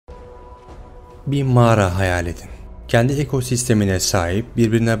Bir mağara hayal edin. Kendi ekosistemine sahip,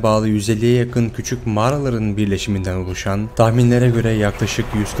 birbirine bağlı 150'ye yakın küçük mağaraların birleşiminden oluşan, tahminlere göre yaklaşık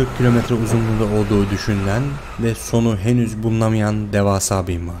 140 kilometre uzunluğunda olduğu düşünülen ve sonu henüz bulunamayan devasa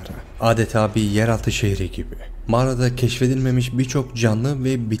bir mağara. Adeta bir yeraltı şehri gibi. Mağarada keşfedilmemiş birçok canlı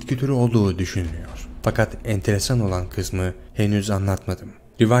ve bitki türü olduğu düşünülüyor. Fakat enteresan olan kısmı henüz anlatmadım.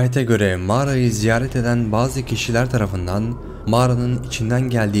 Rivayete göre mağarayı ziyaret eden bazı kişiler tarafından mağaranın içinden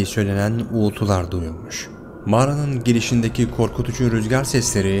geldiği söylenen uğultular duyulmuş. Mağaranın girişindeki korkutucu rüzgar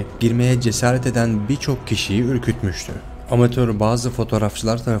sesleri girmeye cesaret eden birçok kişiyi ürkütmüştü. Amatör bazı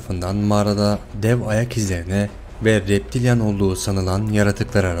fotoğrafçılar tarafından mağarada dev ayak izlerine ve reptilian olduğu sanılan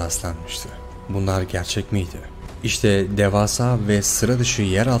yaratıklara rastlanmıştı. Bunlar gerçek miydi? İşte devasa ve sıra dışı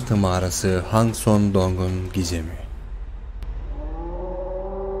yeraltı mağarası Doong'un gizemi.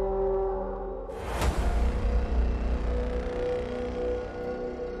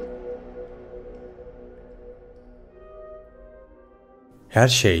 Her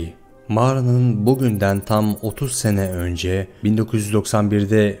şey mağaranın bugünden tam 30 sene önce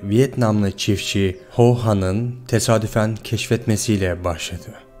 1991'de Vietnamlı çiftçi Ho Han'ın tesadüfen keşfetmesiyle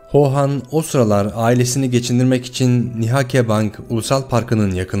başladı. Ho Han o sıralar ailesini geçindirmek için Nha Bang Ulusal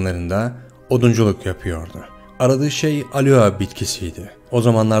Parkı'nın yakınlarında odunculuk yapıyordu. Aradığı şey aloe bitkisiydi. O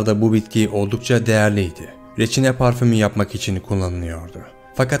zamanlarda bu bitki oldukça değerliydi. Reçine parfümü yapmak için kullanılıyordu.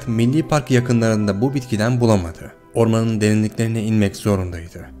 Fakat Milli Park yakınlarında bu bitkiden bulamadı. Ormanın derinliklerine inmek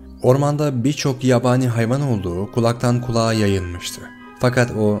zorundaydı. Ormanda birçok yabani hayvan olduğu kulaktan kulağa yayılmıştı.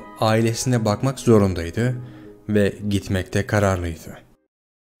 Fakat o ailesine bakmak zorundaydı ve gitmekte kararlıydı.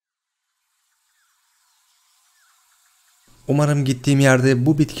 Umarım gittiğim yerde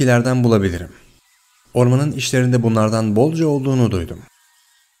bu bitkilerden bulabilirim. Ormanın işlerinde bunlardan bolca olduğunu duydum.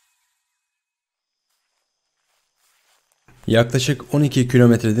 Yaklaşık 12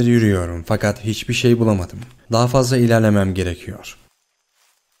 kilometredir yürüyorum fakat hiçbir şey bulamadım. Daha fazla ilerlemem gerekiyor.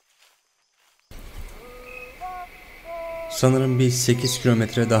 Sanırım bir 8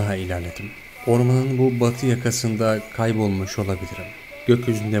 kilometre daha ilerledim. Ormanın bu batı yakasında kaybolmuş olabilirim.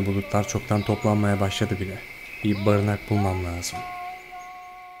 Gökyüzünde bulutlar çoktan toplanmaya başladı bile. Bir barınak bulmam lazım.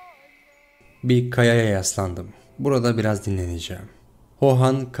 Bir kayaya yaslandım. Burada biraz dinleneceğim. Ho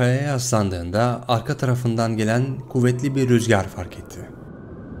Han kayaya yaslandığında arka tarafından gelen kuvvetli bir rüzgar fark etti.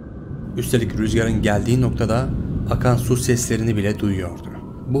 Üstelik rüzgarın geldiği noktada akan su seslerini bile duyuyordu.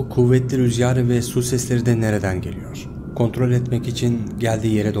 Bu kuvvetli rüzgar ve su sesleri de nereden geliyor? Kontrol etmek için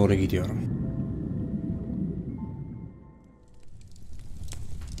geldiği yere doğru gidiyorum.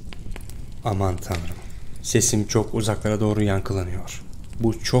 Aman tanrım. Sesim çok uzaklara doğru yankılanıyor.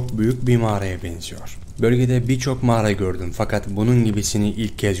 Bu çok büyük bir mağaraya benziyor. Bölgede birçok mağara gördüm fakat bunun gibisini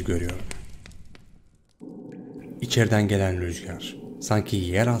ilk kez görüyorum. İçeriden gelen rüzgar. Sanki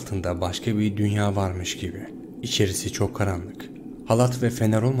yer altında başka bir dünya varmış gibi. İçerisi çok karanlık. Halat ve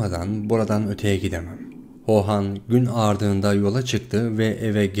fener olmadan buradan öteye gidemem. Ho Han gün ağardığında yola çıktı ve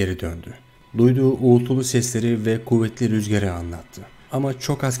eve geri döndü. Duyduğu uğultulu sesleri ve kuvvetli rüzgarı anlattı. Ama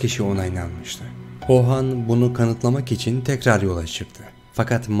çok az kişi ona inanmıştı. Ho Han bunu kanıtlamak için tekrar yola çıktı.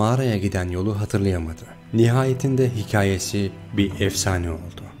 Fakat mağaraya giden yolu hatırlayamadı. Nihayetinde hikayesi bir efsane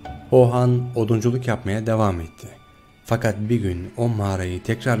oldu. Ho Han odunculuk yapmaya devam etti. Fakat bir gün o mağarayı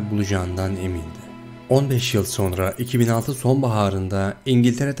tekrar bulacağından emindi. 15 yıl sonra 2006 sonbaharında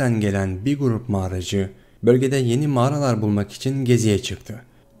İngiltere'den gelen bir grup mağaracı bölgede yeni mağaralar bulmak için geziye çıktı.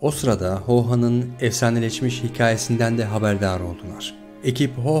 O sırada Ho Han'ın efsaneleşmiş hikayesinden de haberdar oldular.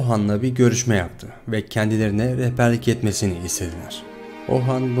 Ekip Ho Han'la bir görüşme yaptı ve kendilerine rehberlik etmesini istediler. Ho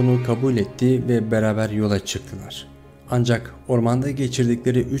Han bunu kabul etti ve beraber yola çıktılar. Ancak ormanda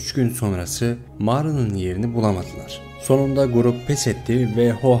geçirdikleri 3 gün sonrası mağaranın yerini bulamadılar. Sonunda grup pes etti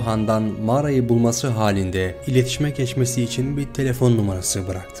ve Ho Han'dan mağarayı bulması halinde iletişime geçmesi için bir telefon numarası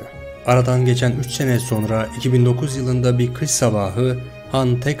bıraktı. Aradan geçen 3 sene sonra 2009 yılında bir kış sabahı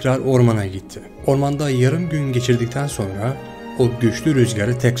Han tekrar ormana gitti. Ormanda yarım gün geçirdikten sonra o güçlü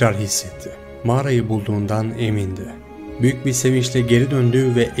rüzgarı tekrar hissetti. Mağarayı bulduğundan emindi. Büyük bir sevinçle geri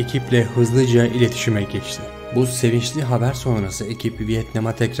döndü ve ekiple hızlıca iletişime geçti. Bu sevinçli haber sonrası ekip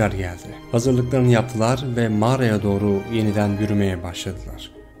Vietnam'a tekrar geldi. Hazırlıklarını yaptılar ve mağaraya doğru yeniden yürümeye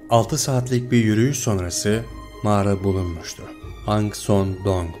başladılar. 6 saatlik bir yürüyüş sonrası mağara bulunmuştu.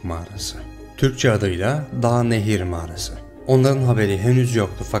 Doong mağarası. Türkçe adıyla Dağ Nehir mağarası. Onların haberi henüz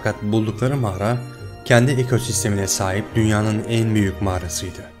yoktu fakat buldukları mağara kendi ekosistemine sahip dünyanın en büyük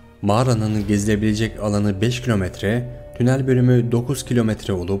mağarasıydı. Mağaranın gezilebilecek alanı 5 kilometre, tünel bölümü 9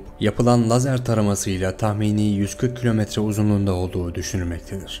 kilometre olup yapılan lazer taramasıyla tahmini 140 kilometre uzunluğunda olduğu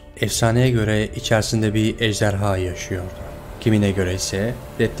düşünülmektedir. Efsaneye göre içerisinde bir ejderha yaşıyordu. Kimine göre ise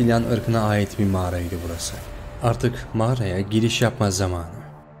reptilian ırkına ait bir mağaraydı burası. Artık mağaraya giriş yapma zamanı.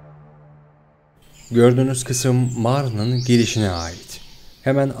 Gördüğünüz kısım mağaranın girişine ait.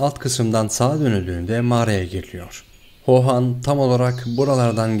 Hemen alt kısımdan sağa dönüldüğünde mağaraya giriliyor. Hohan tam olarak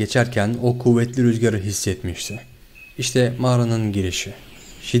buralardan geçerken o kuvvetli rüzgarı hissetmişti. İşte mağaranın girişi.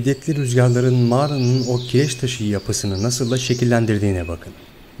 Şiddetli rüzgarların mağaranın o kireç taşı yapısını nasıl da şekillendirdiğine bakın.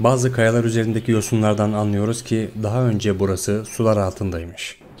 Bazı kayalar üzerindeki yosunlardan anlıyoruz ki daha önce burası sular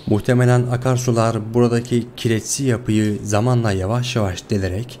altındaymış. Muhtemelen akarsular buradaki kireçsi yapıyı zamanla yavaş yavaş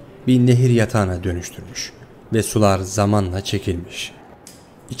delerek bir nehir yatağına dönüştürmüş ve sular zamanla çekilmiş.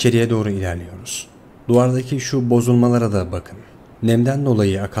 İçeriye doğru ilerliyoruz. Duvardaki şu bozulmalara da bakın. Nemden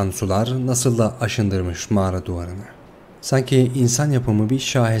dolayı akan sular nasıl da aşındırmış mağara duvarını. Sanki insan yapımı bir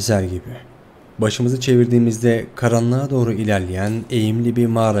şaheser gibi. Başımızı çevirdiğimizde karanlığa doğru ilerleyen eğimli bir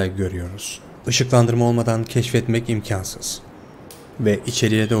mağara görüyoruz. Işıklandırma olmadan keşfetmek imkansız. Ve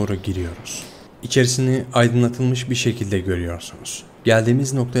içeriye doğru giriyoruz. İçerisini aydınlatılmış bir şekilde görüyorsunuz.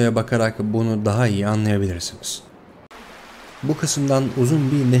 Geldiğimiz noktaya bakarak bunu daha iyi anlayabilirsiniz. Bu kısımdan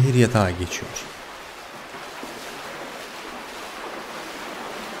uzun bir nehir yatağı geçiyor.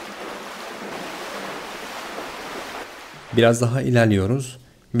 Biraz daha ilerliyoruz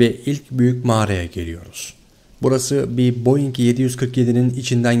ve ilk büyük mağaraya geliyoruz. Burası bir Boeing 747'nin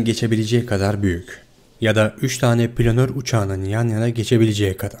içinden geçebileceği kadar büyük. Ya da 3 tane planör uçağının yan yana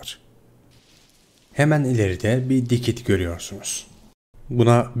geçebileceği kadar. Hemen ileride bir dikit görüyorsunuz.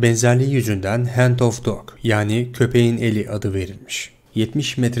 Buna benzerliği yüzünden Hand of Dog yani köpeğin eli adı verilmiş.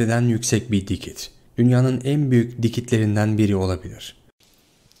 70 metreden yüksek bir dikit. Dünyanın en büyük dikitlerinden biri olabilir.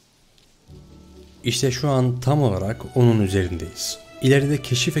 İşte şu an tam olarak onun üzerindeyiz. İleride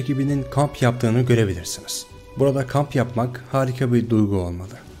keşif ekibinin kamp yaptığını görebilirsiniz. Burada kamp yapmak harika bir duygu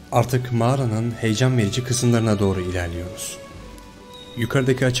olmalı. Artık mağaranın heyecan verici kısımlarına doğru ilerliyoruz.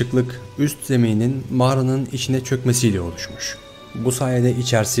 Yukarıdaki açıklık üst zeminin mağaranın içine çökmesiyle oluşmuş. Bu sayede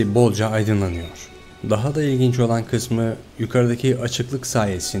içerisi bolca aydınlanıyor. Daha da ilginç olan kısmı yukarıdaki açıklık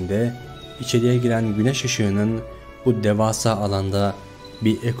sayesinde içeriye giren güneş ışığının bu devasa alanda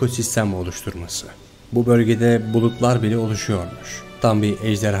bir ekosistem oluşturması. Bu bölgede bulutlar bile oluşuyormuş. Tam bir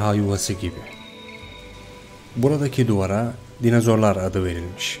ejderha yuvası gibi. Buradaki duvara dinozorlar adı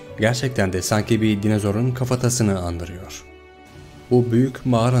verilmiş. Gerçekten de sanki bir dinozorun kafatasını andırıyor. Bu büyük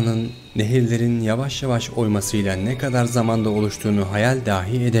mağaranın nehirlerin yavaş yavaş oymasıyla ne kadar zamanda oluştuğunu hayal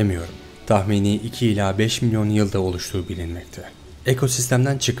dahi edemiyorum. Tahmini 2 ila 5 milyon yılda oluştuğu bilinmekte.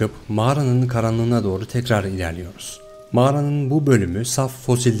 Ekosistemden çıkıp mağaranın karanlığına doğru tekrar ilerliyoruz. Mağaranın bu bölümü saf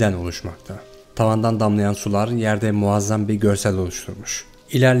fosilden oluşmakta. Tavandan damlayan sular yerde muazzam bir görsel oluşturmuş.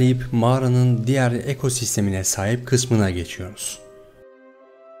 İlerleyip mağaranın diğer ekosistemine sahip kısmına geçiyoruz.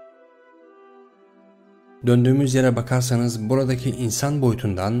 Döndüğümüz yere bakarsanız buradaki insan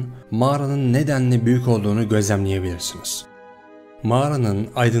boyutundan mağaranın nedenle büyük olduğunu gözlemleyebilirsiniz. Mağaranın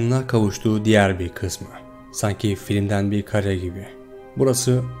aydınlığa kavuştuğu diğer bir kısmı. Sanki filmden bir kare gibi.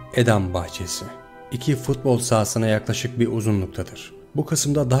 Burası Edam bahçesi. 2 futbol sahasına yaklaşık bir uzunluktadır. Bu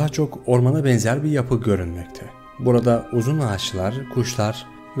kısımda daha çok ormana benzer bir yapı görünmekte. Burada uzun ağaçlar, kuşlar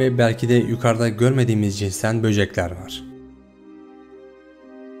ve belki de yukarıda görmediğimiz cinsten böcekler var.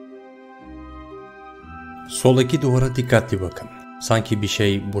 Soldaki duvara dikkatli bakın. Sanki bir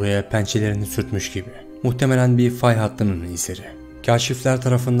şey buraya pençelerini sürtmüş gibi. Muhtemelen bir fay hattının izleri. Kaşifler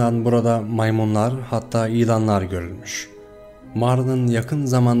tarafından burada maymunlar hatta yılanlar görülmüş. Mağaranın yakın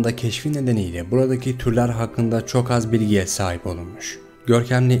zamanda keşfi nedeniyle buradaki türler hakkında çok az bilgiye sahip olunmuş.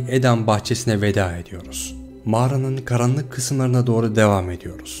 Görkemli Edam bahçesine veda ediyoruz. Mağaranın karanlık kısımlarına doğru devam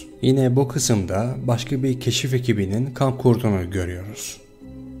ediyoruz. Yine bu kısımda başka bir keşif ekibinin kamp kurduğunu görüyoruz.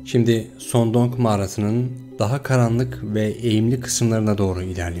 Şimdi Doong mağarasının daha karanlık ve eğimli kısımlarına doğru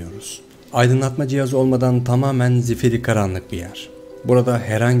ilerliyoruz. Aydınlatma cihazı olmadan tamamen zifiri karanlık bir yer. Burada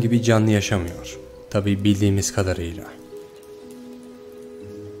herhangi bir canlı yaşamıyor. Tabi bildiğimiz kadarıyla.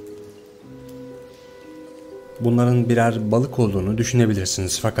 Bunların birer balık olduğunu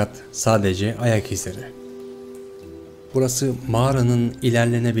düşünebilirsiniz fakat sadece ayak izleri. Burası mağaranın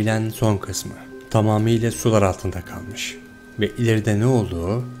ilerlenebilen son kısmı. Tamamıyla sular altında kalmış. Ve ileride ne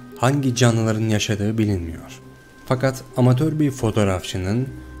olduğu, hangi canlıların yaşadığı bilinmiyor. Fakat amatör bir fotoğrafçının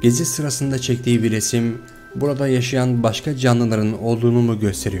gezi sırasında çektiği bir resim burada yaşayan başka canlıların olduğunu mu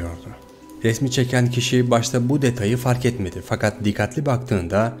gösteriyordu? Resmi çeken kişi başta bu detayı fark etmedi fakat dikkatli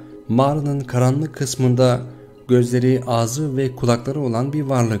baktığında mağaranın karanlık kısmında gözleri, ağzı ve kulakları olan bir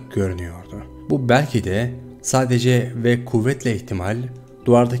varlık görünüyordu. Bu belki de sadece ve kuvvetle ihtimal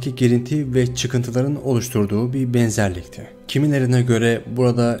duvardaki girinti ve çıkıntıların oluşturduğu bir benzerlikti. Kimilerine göre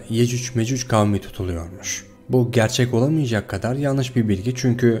burada Yecüc Mecüc kavmi tutuluyormuş. Bu gerçek olamayacak kadar yanlış bir bilgi,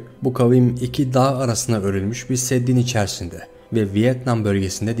 çünkü bu kavim iki dağ arasına örülmüş bir seddin içerisinde ve Vietnam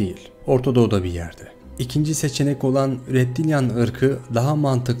bölgesinde değil, Orta Doğu'da bir yerde. İkinci seçenek olan reptilian ırkı daha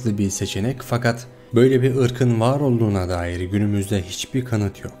mantıklı bir seçenek, fakat böyle bir ırkın var olduğuna dair günümüzde hiçbir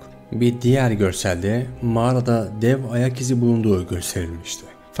kanıt yok. Bir diğer görselde mağarada dev ayak izi bulunduğu gösterilmişti.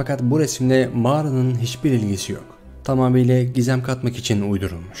 Fakat bu resimle mağaranın hiçbir ilgisi yok. Tamamıyla gizem katmak için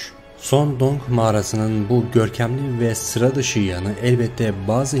uydurulmuş. Son Doong mağarasının bu görkemli ve sıra dışı yanı elbette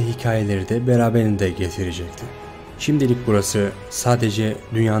bazı hikayeleri de beraberinde getirecekti. Şimdilik burası sadece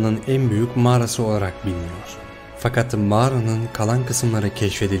dünyanın en büyük mağarası olarak biliniyor. Fakat mağaranın kalan kısımları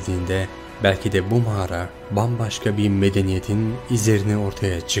keşfedildiğinde belki de bu mağara bambaşka bir medeniyetin izlerini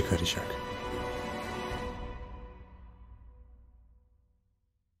ortaya çıkaracak.